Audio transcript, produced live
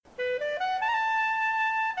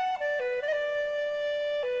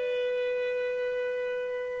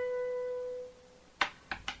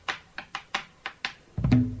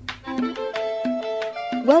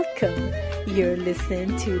Welcome. You're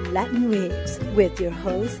listening to Latin Waves with your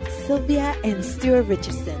hosts, Silvia and Stuart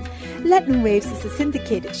Richardson. Latin Waves is a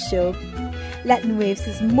syndicated show. Latin Waves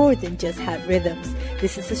is more than just hot rhythms.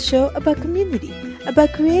 This is a show about community,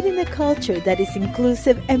 about creating a culture that is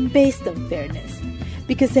inclusive and based on fairness.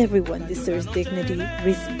 Because everyone deserves dignity,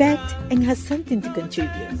 respect, and has something to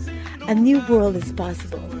contribute. A new world is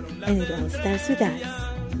possible, and it all starts with us.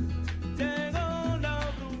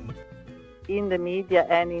 In the media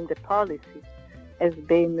and in the policy has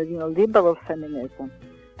been, liberal feminism.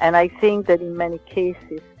 And I think that in many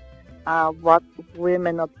cases, what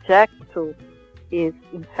women object to is,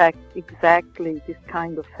 in fact, exactly this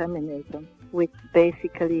kind of feminism, which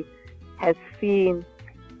basically has seen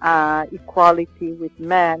equality with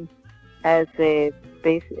men as the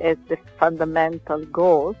fundamental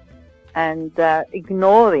goal, and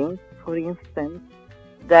ignoring, for instance,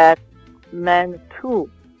 that men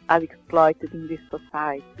too are exploited in this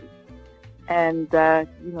society, and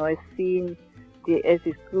has seen as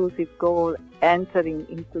exclusive goal entering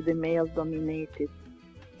into the male-dominated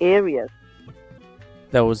areas.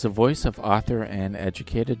 That was the voice of author and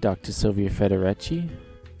educator Dr. Silvia Federici,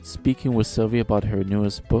 speaking with Silvia about her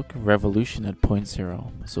newest book, Revolution at Point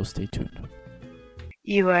Zero. So stay tuned.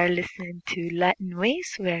 You are listening to Latin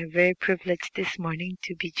Waves. We are very privileged this morning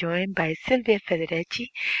to be joined by Silvia Federici.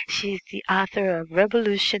 She is the author of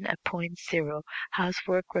Revolution at Point Zero,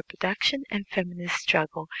 Housework, Reproduction, and Feminist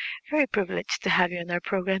Struggle. Very privileged to have you on our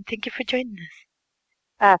program. Thank you for joining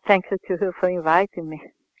us. Thank you to you for inviting me.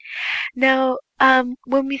 Now,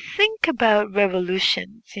 when we think about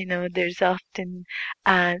revolutions, there's often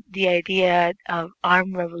the idea of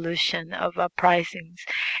armed revolution, of uprisings,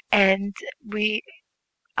 and we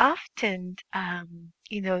often,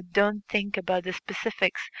 don't think about the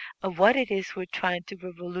specifics of what it is we're trying to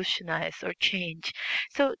revolutionize or change.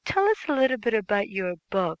 So tell us a little bit about your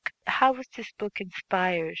book. How was this book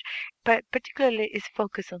inspired? But particularly is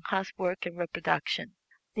focused on housework and reproduction.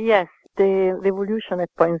 Yes, the Revolution at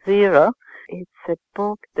Point Zero, it's a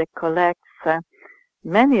book that collects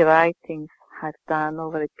many writings I've done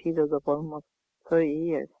over a period of almost 30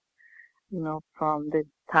 years, from the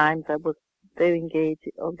times I was very engaged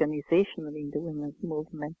organizationally in the women's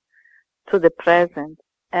movement to the present.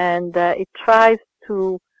 And it tries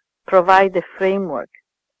to provide a framework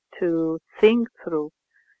to think through,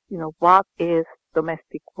 what is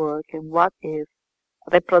domestic work and what is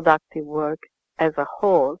reproductive work as a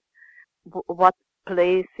whole, what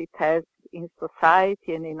place it has in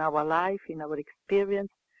society and in our life, in our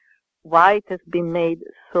experience, why it has been made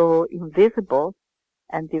so invisible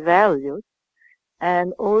and devalued.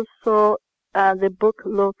 And also the book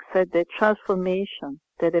looks at the transformation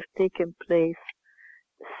that have taken place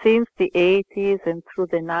since the 80s and through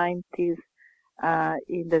the 90s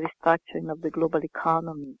in the restructuring of the global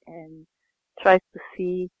economy, and tries to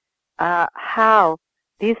see how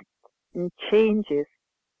these changes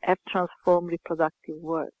have transformed reproductive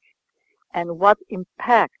work and what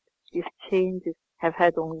impact these changes have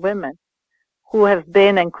had on women, who have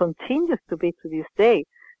been and continues to be to this day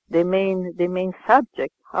the main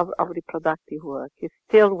subject of reproductive work. It's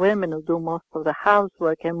still women who do most of the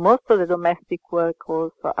housework and most of the domestic work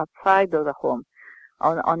also outside of the home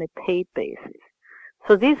on a paid basis.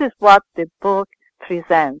 So this is what the book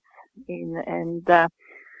presents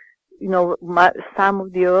some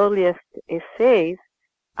of the earliest essays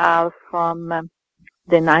are from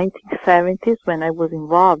the 1970s, when I was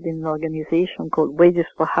involved in an organization called Wages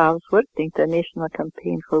for Housework, the International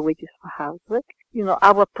Campaign for Wages for Housework.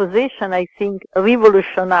 Our position, I think,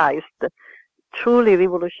 truly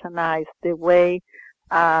revolutionized the way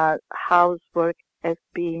housework has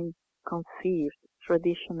been conceived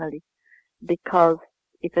traditionally, because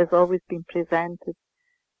it has always been presented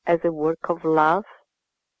as a work of love,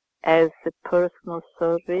 as a personal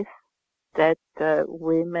service that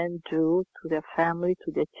women do to their family,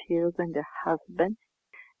 to their children, their husbands,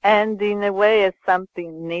 and in a way as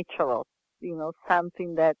something natural,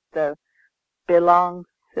 something that belongs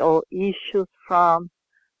or issues from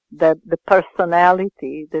the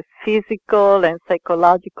personality, the physical and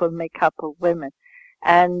psychological makeup of women.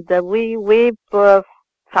 And we were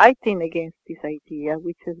fighting against this idea,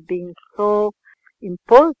 which has been so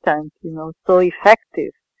important, so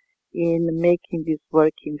effective in making this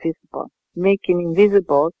work invisible, making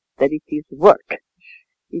invisible that it is work.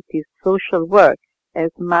 It is social work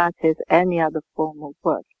as much as any other form of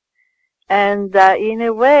work. And in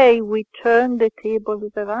a way, we turned the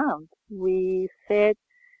tables around. We said,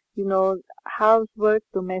 housework,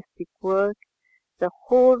 domestic work, the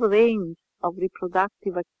whole range of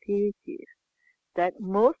reproductive activities that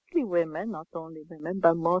mostly women, not only women,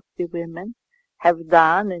 but mostly women have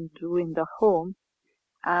done and do in the home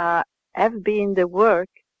have been the work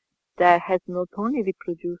that has not only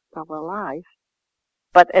reproduced our life,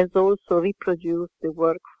 but has also reproduced the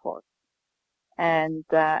workforce and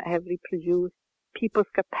have reproduced people's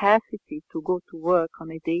capacity to go to work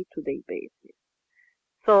on a day-to-day basis.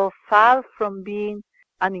 So far from being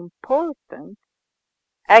unimportant,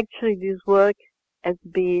 actually this work has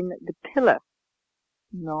been the pillar,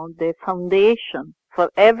 the foundation for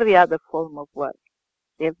every other form of work.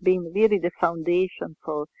 They have been really the foundation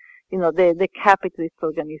for, the capitalist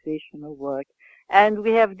organization of work. And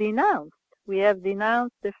we have denounced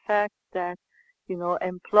the fact that,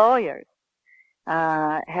 employers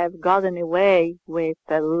have gotten away with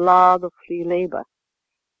a lot of free labor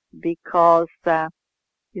because,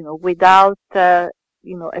 without, a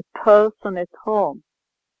person at home,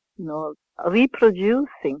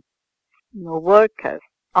 reproducing, workers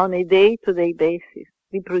on a day-to-day basis,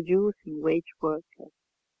 reproducing wage workers,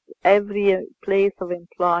 every place of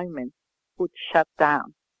employment would shut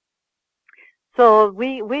down. So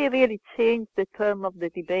we really changed the term of the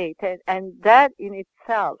debate, and that in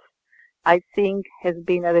itself, I think, has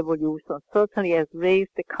been a revolution, certainly has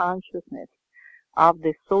raised the consciousness of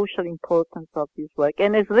the social importance of this work,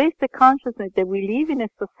 and has raised the consciousness that we live in a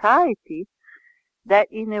society that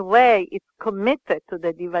in a way is committed to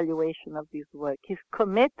the devaluation of this work, is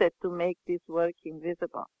committed to make this work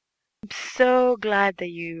invisible. I'm so glad that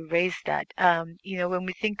you raised that. When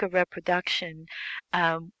we think of reproduction,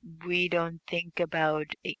 we don't think about,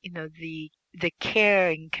 the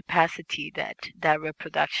caring capacity that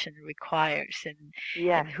reproduction requires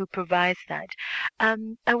and who provides that.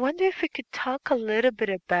 I wonder if we could talk a little bit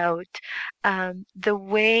about the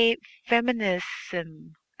way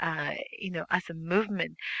feminism, as a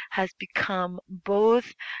movement has become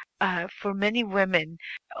both for many women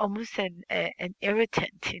almost an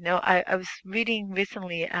irritant. I was reading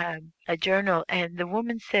recently a journal, and the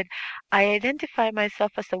woman said, I identify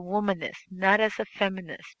myself as a womanist, not as a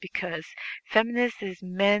feminist, because feminist is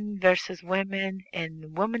men versus women, and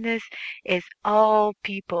womanist is all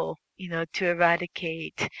people, to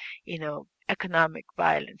eradicate, economic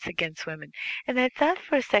violence against women. And I thought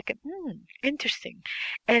for a second, interesting.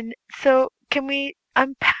 And so can we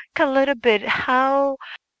unpack a little bit how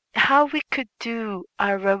we could do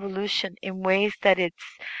our revolution in ways that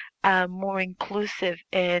it's more inclusive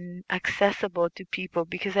and accessible to people,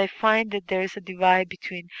 because I find that there's a divide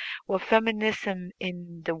between what feminism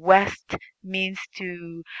in the West means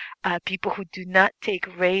to people who do not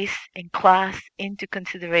take race and class into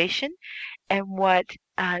consideration, and what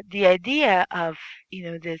the idea of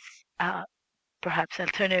this perhaps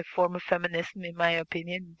alternative form of feminism, in my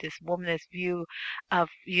opinion, this womanist view of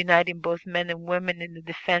uniting both men and women in the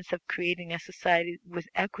defense of creating a society with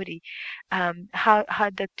equity, how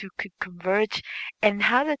the two could converge, and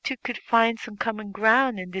how the two could find some common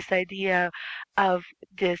ground in this idea of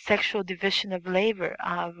the sexual division of labor,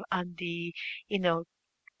 on the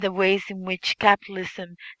ways in which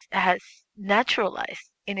capitalism has naturalized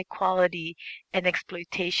inequality and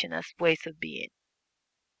exploitation as ways of being.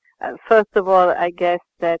 First of all, I guess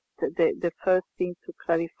that the first thing to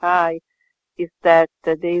clarify is that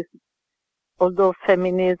although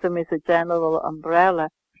feminism is a general umbrella,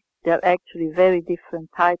 there are actually very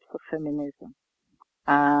different types of feminism.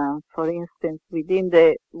 For instance, within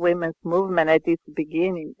the women's movement at its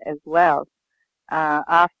beginning as well,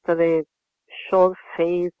 after a short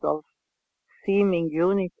phase of seeming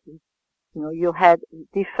unity, you had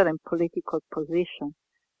different political positions.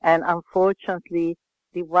 And unfortunately,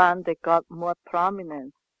 the one that got more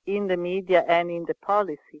prominence in the media and in the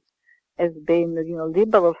policy has been,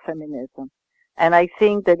 liberal feminism. And I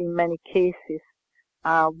think that in many cases,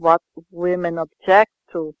 what women object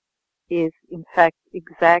to is, in fact,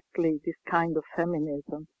 exactly this kind of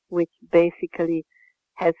feminism, which basically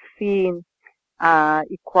has seen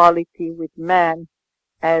equality with men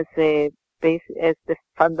as as the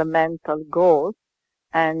fundamental goal,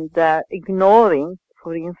 and ignoring,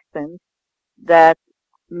 for instance, that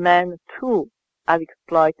men too are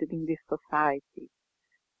exploited in this society,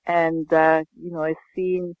 and has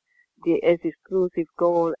seen as exclusive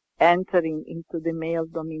goal entering into the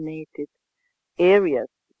male-dominated areas,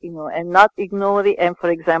 and not ignoring, and for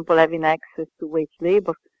example having access to wage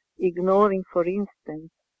labor, ignoring, for instance,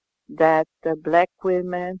 that black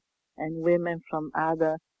women and women from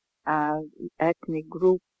other ethnic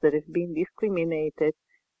groups that have been discriminated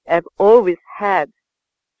have always had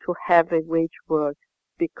to have a wage work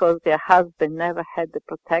because their husband never had the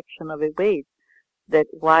protection of a wage that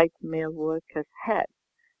white male workers had.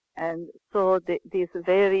 And so this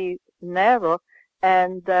very narrow,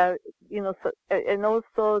 and and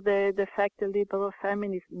also the fact that liberal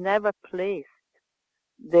feminists never placed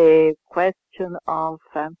the question of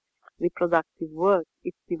reproductive work,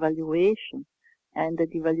 its devaluation, and the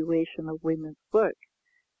devaluation of women's work.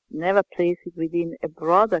 Never place it within a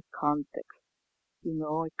broader context,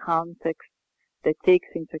 a context that takes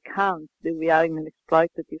into account that we are in an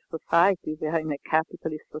exploitative society, we are in a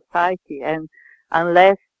capitalist society, and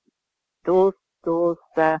unless those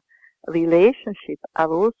relationships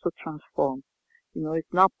are also transformed, it's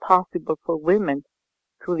not possible for women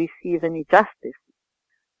to receive any justice.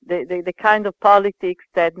 The kind of politics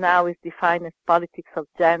that now is defined as politics of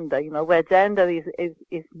gender, where gender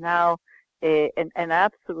is now an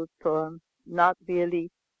absolute term, not really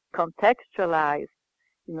contextualized,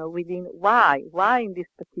 within why in this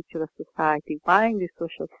particular society, why in this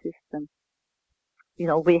social system,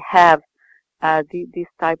 we have this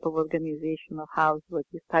type of organization of housework,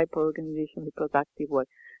 this type of organization of reproductive work.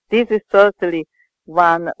 This is certainly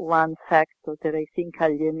one factor that I think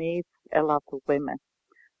alienates a lot of women.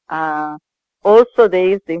 Also, there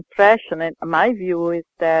is the impression, and my view is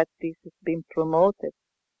that this has been promoted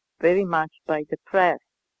very much by the press,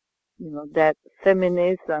 that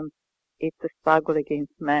feminism is a struggle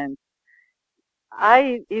against men.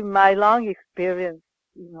 In my long experience,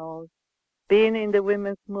 being in the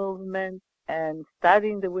women's movement and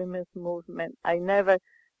studying the women's movement,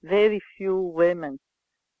 very few women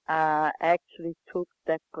actually took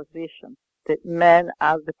that position, that men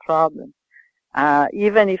are the problem.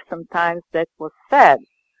 Even if sometimes that was said,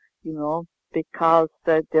 because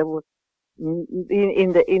there was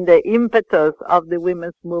in the impetus of the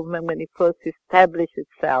women's movement when it first established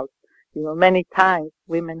itself, many times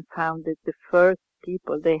women found that the first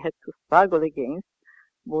people they had to struggle against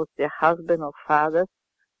was their husband or father,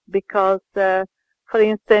 because, for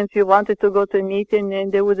instance, you wanted to go to a meeting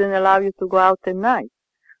and they wouldn't allow you to go out at night,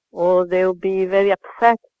 or they would be very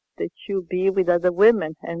upset that you be with other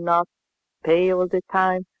women and not pay all the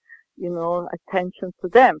time, attention to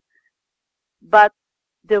them. But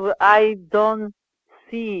I don't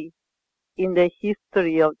see in the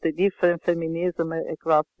history of the different feminism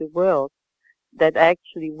across the world that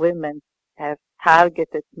actually women have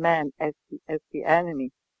targeted men as the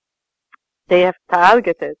enemy. They have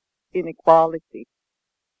targeted inequality.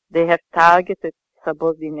 They have targeted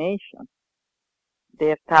subordination. They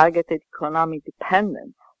have targeted economic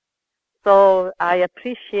dependence. So I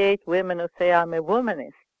appreciate women who say I'm a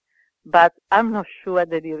womanist, but I'm not sure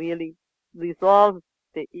that it really resolves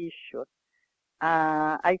the issue.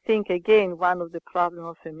 I think, again, one of the problems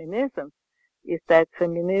of feminism is that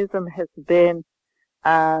feminism has been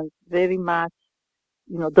very much,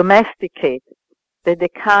 domesticated. That the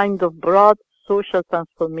kind of broad social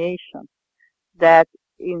transformation that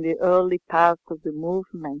in the early part of the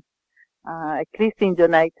movement, at least in the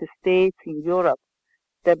United States, in Europe,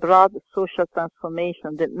 the broad social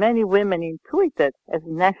transformation that many women intuited as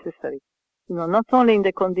necessary, not only in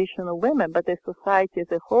the condition of women, but the society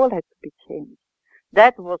as a whole had to be changed.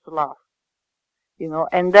 That was lost,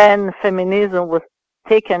 and then feminism was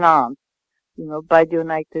taken on, by the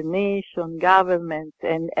United Nations, government,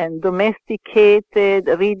 and domesticated,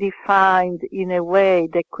 redefined in a way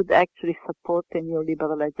that could actually support the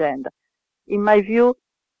neoliberal agenda. In my view,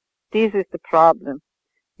 this is the problem,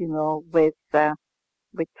 with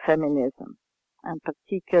feminism, and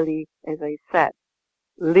particularly, as I said,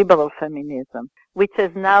 liberal feminism, which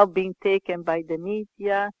has now been taken by the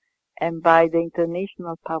media and by the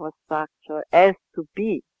international power structure as to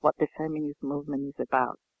be what the feminist movement is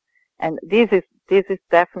about. And this is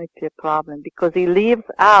definitely a problem, because it leaves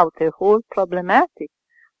out a whole problematic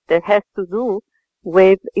that has to do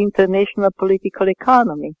with international political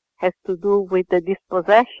economy, has to do with the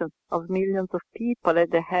dispossession of millions of people at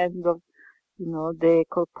the hand of, the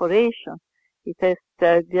corporation. It has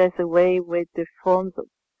there's a way with the forms of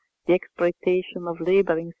the exploitation of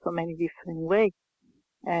labor in so many different ways,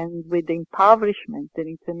 and with the impoverishment that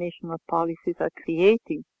international policies are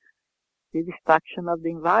creating, the destruction of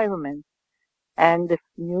the environment, and the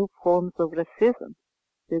new forms of racism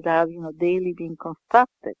that are, daily being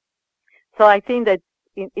constructed. So I think that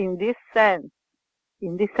in this sense,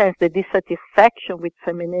 the dissatisfaction with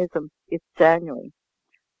feminism is genuine.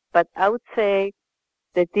 But I would say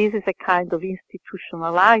that this is a kind of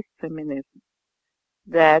institutionalized feminism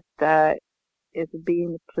that is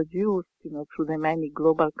being produced, through the many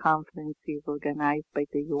global conferences organized by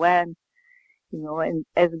the UN, and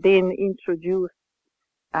has been introduced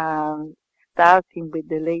starting with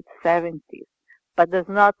the late 70s, but does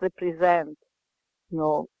not represent,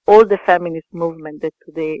 all the feminist movement that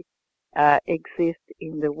today exist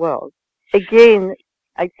in the world. Again,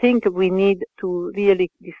 I think we need to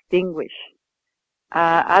really distinguish.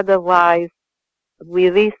 Otherwise, we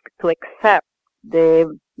risk to accept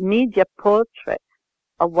the media portrait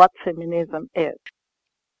of what feminism is.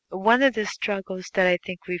 One of the struggles that I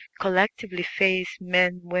think we've collectively faced,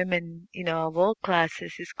 men, women, of all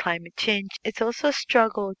classes, is climate change. It's also a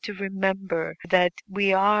struggle to remember that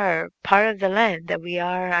we are part of the land, that we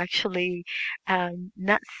are actually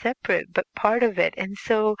not separate, but part of it. And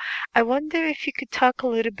so I wonder if you could talk a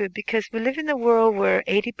little bit, because we live in a world where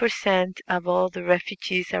 80% of all the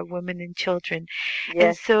refugees are women and children. And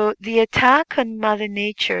Yes. so the attack on Mother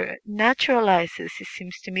Nature naturalizes, it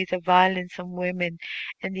seems to me, the violence on women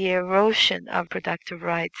and the erosion of productive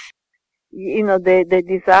rights. The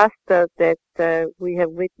disaster that we have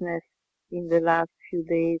witnessed in the last few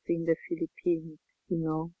days in the Philippines,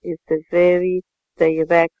 is the very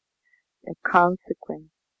direct consequence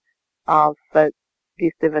of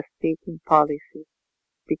this devastating policy,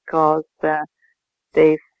 because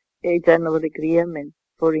there's a general agreement,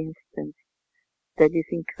 for instance, that this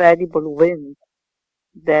incredible wind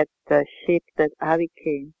that shaped that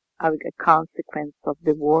hurricane are a consequence of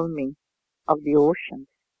the warming of the oceans.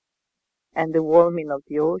 And the warming of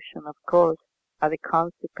the ocean, of course, are a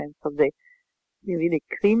consequence of the really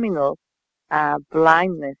criminal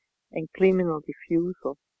blindness and criminal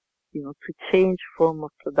refusal, to change form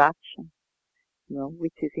of production,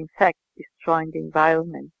 which is in fact destroying the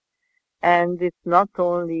environment. And it's not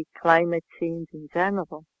only climate change in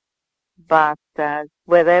general, but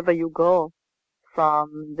wherever you go,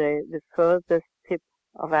 from the furthest tip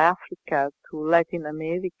of Africa to Latin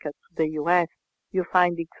America to the US, you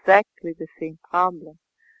find exactly the same problem.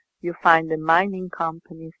 You find the mining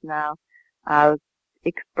companies now are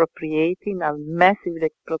massively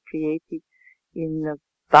expropriating in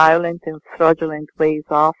violent and fraudulent ways,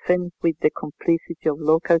 often with the complicity of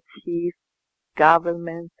local chiefs,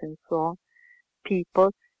 governments, and so on,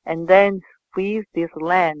 people, and then squeeze this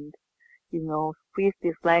land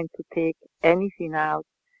to take anything out,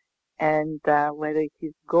 and whether it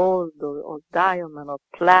is gold or diamond or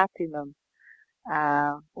platinum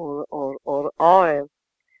or oil,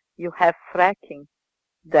 you have fracking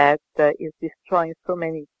that is destroying so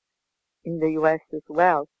many in the U.S. as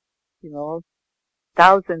well,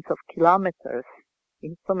 thousands of kilometers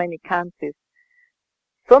in so many countries.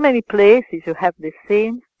 So many places you have the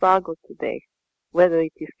same struggle today, whether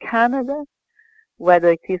it is Canada,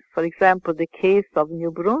 whether it is, for example, the case of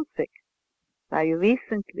New Brunswick, very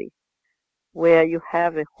recently, where you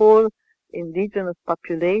have a whole indigenous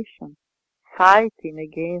population fighting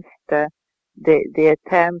against the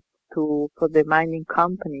attempt for the mining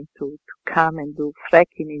company to come and do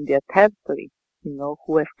fracking in their territory,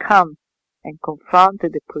 who have come and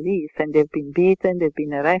confronted the police, and they've been beaten, they've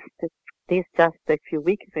been arrested. This just a few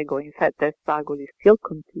weeks ago. In fact, their struggle is still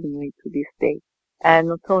continuing to this day. And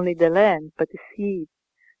not only the land, but the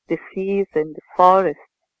seas and the forests,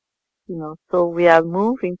 so we are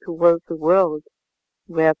moving towards a world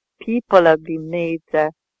where people are being made,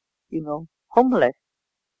 homeless,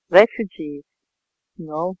 refugees,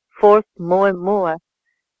 forced more and more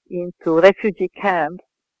into refugee camps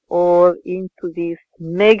or into these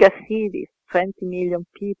mega cities, 20 million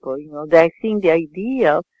people. I think the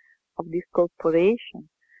idea of this corporation,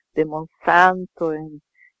 the Monsanto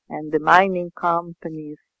and the mining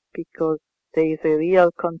companies, because there is a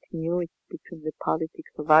real continuity between the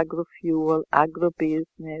politics of agrofuel,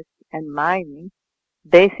 agrobusiness, and mining.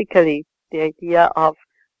 Basically, the idea of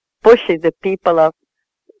pushing the people of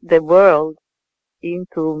the world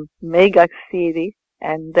into mega cities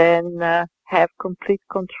and then have complete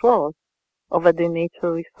control over the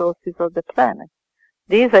natural resources of the planet.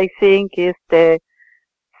 This, I think, is the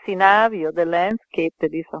scenario, the landscape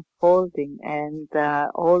that is unfolding, and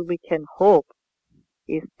all we can hope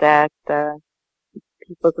is that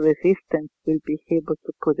people's resistance will be able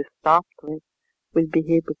to put a stop to it, will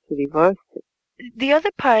be able to reverse it. The other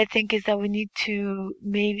part, I think, is that we need to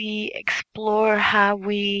maybe explore how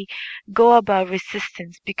we go about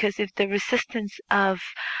resistance, because if the resistance of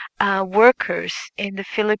workers in the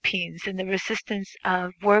Philippines and the resistance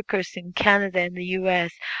of workers in Canada and the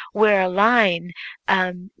US were aligned,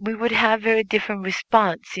 we would have very different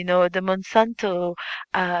response. The Monsanto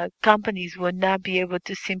companies would not be able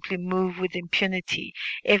to simply move with impunity.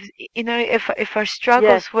 If our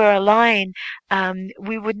struggles Yes. were aligned,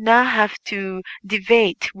 we would not have to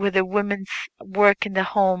debate whether women's work in the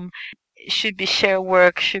home should be shared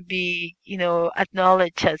work, should be,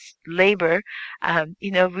 acknowledged as labor.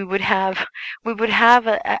 We would have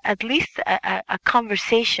at least a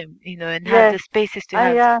conversation, and have Yes. the spaces to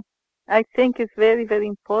have. Yeah. I think it's very, very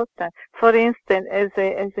important. For instance, as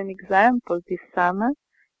an example, this summer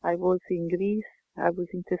I was in Greece, I was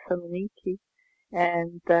in Thessaloniki,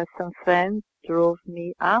 and some friends drove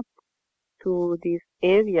me up to this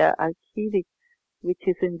area, Alkiri, which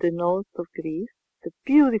is in the north of Greece. It's a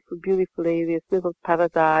beautiful, beautiful area, it's a little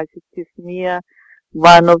paradise. It is near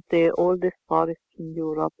one of the oldest forests in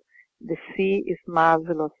Europe. The sea is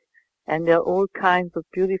marvelous, and there are all kinds of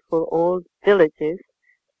beautiful old villages.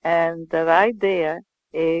 And right there,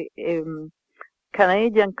 a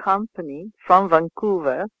Canadian company from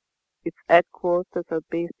Vancouver, its headquarters are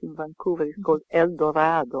based in Vancouver, it's called El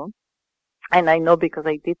Dorado. And I know because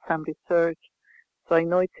I did some research, so I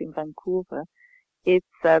know it's in Vancouver. It's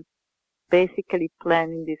basically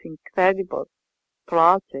planning this incredible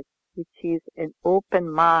project, which is an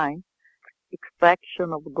open mine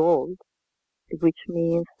extraction of gold, which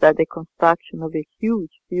means that the construction of a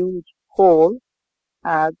huge, huge hole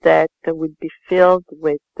that would be filled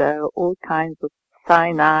with all kinds of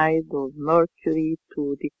cyanide or mercury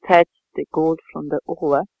to detach the gold from the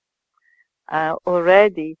ore.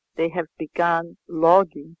 Already they have begun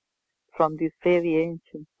logging from this very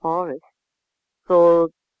ancient forest. So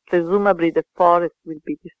presumably the forest will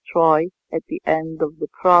be destroyed at the end of the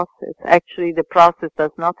process. Actually, the process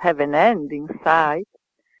does not have an end in sight.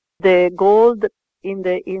 The gold in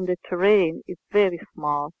the terrain is very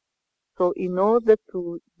small. So in order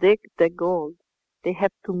to dig the gold, they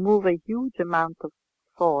have to move a huge amount of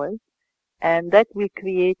soil, and that will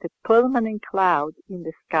create a permanent cloud in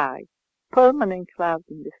the sky. Permanent cloud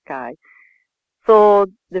in the sky. So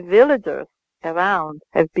the villagers around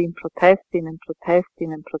have been protesting and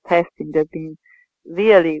protesting and protesting. They've been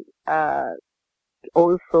really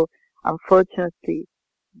also, unfortunately,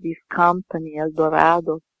 this company, El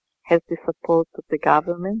Dorado, has the support of the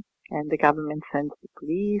government, and the government sends the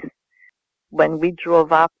police. When we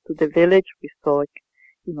drove up to the village, we saw,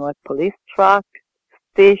 a police truck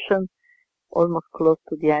station almost close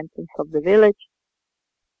to the entrance of the village.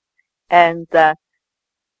 And,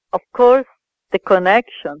 of course, the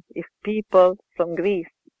connection, if people from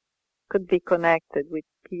Greece could be connected with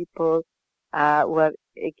people who are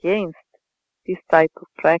against this type of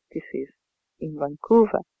practices in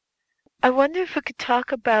Vancouver. I wonder if we could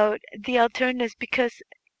talk about the alternatives because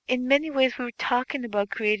in many ways we were talking about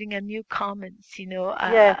creating a new commons,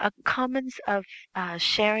 Yes, a commons of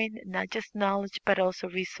sharing not just knowledge but also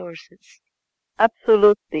resources.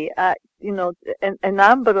 absolutely. A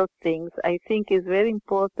number of things I think is very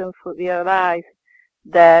important to realize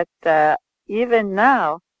that even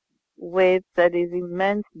now, with this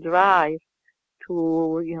immense drive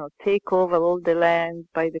to, take over all the land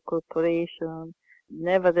by the corporation,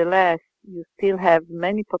 nevertheless, you still have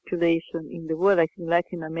many population in the world. I think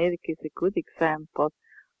Latin America is a good example,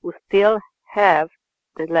 who still have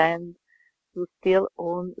the land, who still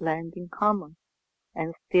own land in common,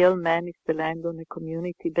 and still manage the land on a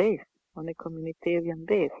community base, on a communitarian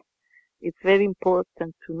base. It's very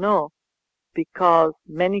important to know, because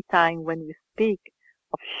many times when we speak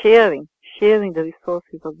of sharing the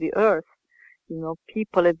resources of the earth,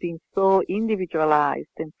 people have been so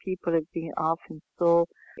individualized, and people have been often so,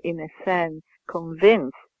 in a sense,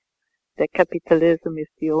 convinced that capitalism is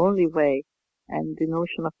the only way, and the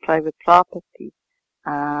notion of private property,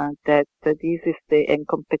 that this is and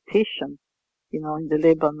competition, in the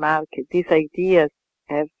labor market. These ideas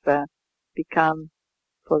have become,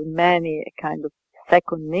 for many, a kind of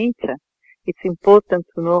second nature. It's important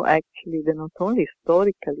to know actually that not only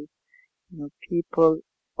historically, people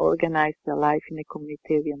organize their life in a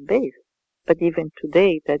communitarian base, but even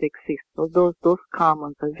today that exists. So those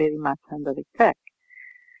commons are very much under attack.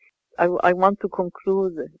 I want to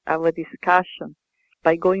conclude our discussion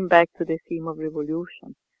by going back to the theme of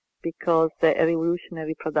revolution, because a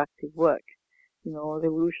revolutionary productive work,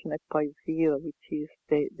 revolution at point zero, which is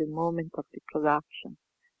the moment of the production.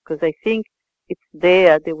 Because I think it's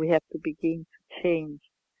there that we have to begin to change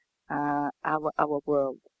our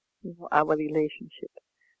world, our relationship.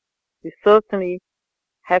 We certainly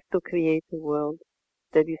have to create a world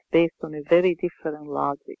that is based on a very different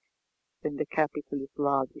logic than the capitalist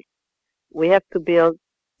logic. We have to build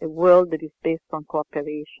a world that is based on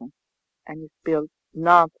cooperation and is built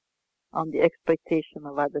not on the exploitation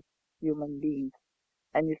of other human beings,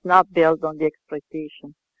 and is not built on the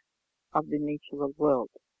exploitation of the natural world,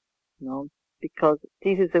 because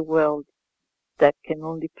this is a world that can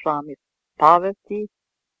only promise poverty,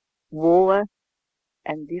 war,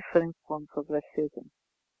 and different forms of racism.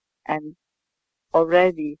 And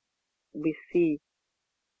already we see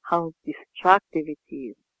how destructive it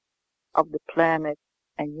is of the planet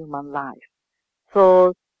and human life.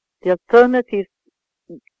 So the alternative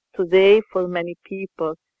today for many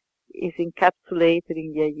people is encapsulated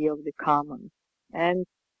in the idea of the commons. And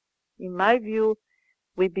in my view,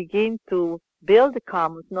 we begin to build the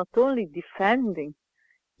commons, not only defending,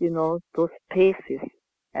 those spaces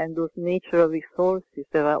and those natural resources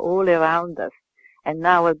that are all around us and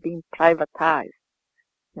now are being privatized.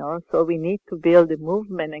 So we need to build a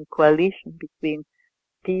movement and coalition between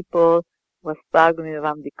people who are struggling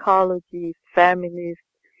around ecology, feminists,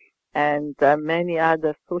 and many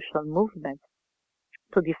other social movements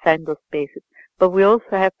to defend those spaces. But we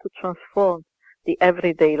also have to transform the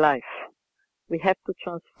everyday life. We have to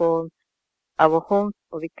transform our homes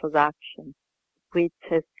of reproduction, which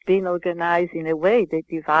has been organized in a way that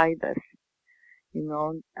divides us.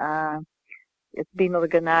 It's been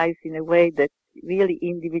organized in a way that really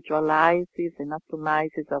individualizes and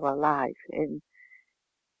atomizes our lives. And,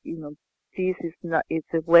 this is not, it's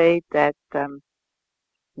a way that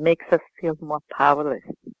makes us feel more powerless,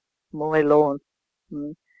 more alone.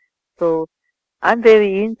 So I'm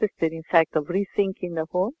very interested, in fact, of rethinking the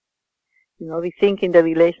home, rethinking the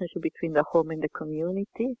relationship between the home and the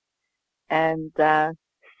community, and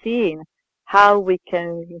seeing how we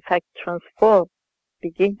can, in fact,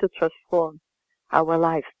 begin to transform our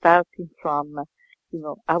life, starting from,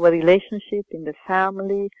 our relationship in the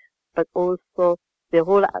family, but also the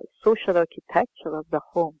whole social architecture of the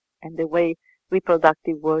home and the way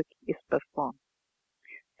reproductive work is performed.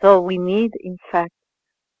 So we need, in fact,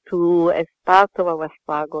 to, as part of our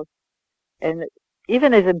struggle, and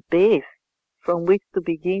even as a base from which to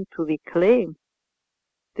begin to reclaim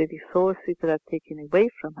the resources that are taken away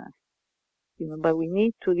from us. But we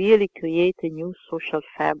need to really create a new social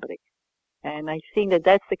fabric. And I think that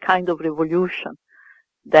that's the kind of revolution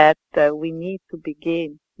that we need to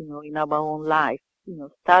begin, in our own life,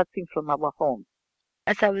 starting from our home.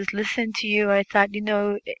 As I was listening to you, I thought,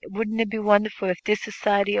 wouldn't it be wonderful if this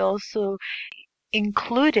society also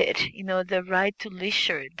included, the right to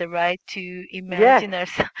leisure, the right to imagine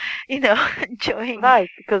ourselves, enjoying. Right,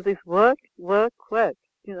 because it's work.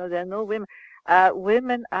 There are no women.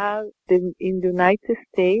 Women are, in the United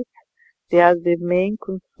States, they are the main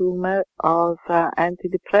consumer of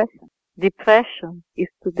antidepressants. Depression is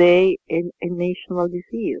today a national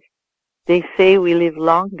disease. They say we live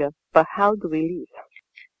longer, but how do we live?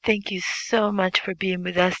 Thank you so much for being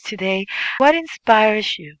with us today. What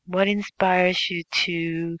inspires you? What inspires you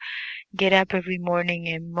to get up every morning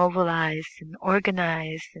and mobilize and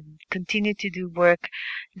organize and continue to do work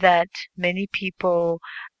that many people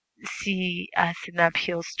see as an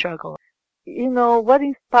uphill struggle? What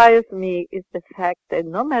inspires me is the fact that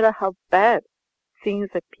no matter how bad things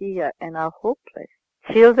appear and are hopeless,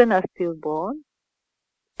 children are still born,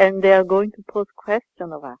 and they are going to pose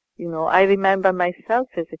questions of us. I remember myself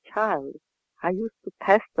as a child. I used to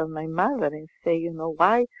pester my mother and say,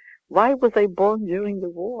 why was I born during the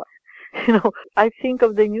war? I think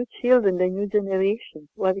of the new children, the new generation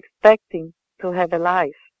who are expecting to have a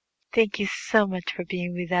life. Thank you so much for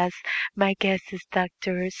being with us. My guest is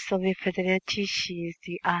Dr. Silvia Federici. She is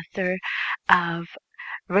the author of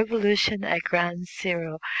Revolution at Ground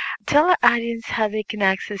Zero. Tell our audience how they can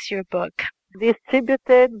access your book.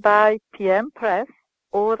 Distributed by PM Press,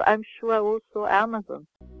 or I'm sure also Amazon.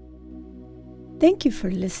 Thank you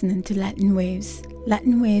for listening to Latin Waves.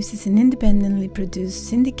 Latin Waves is an independently produced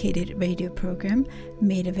syndicated radio program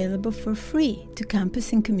made available for free to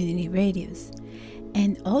campus and community radios,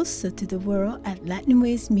 and also to the world at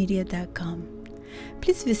latinwavesmedia.com.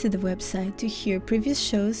 Please visit the website to hear previous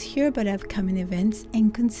shows, hear about upcoming events,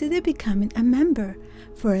 and consider becoming a member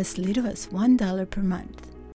for as little as $1 per month.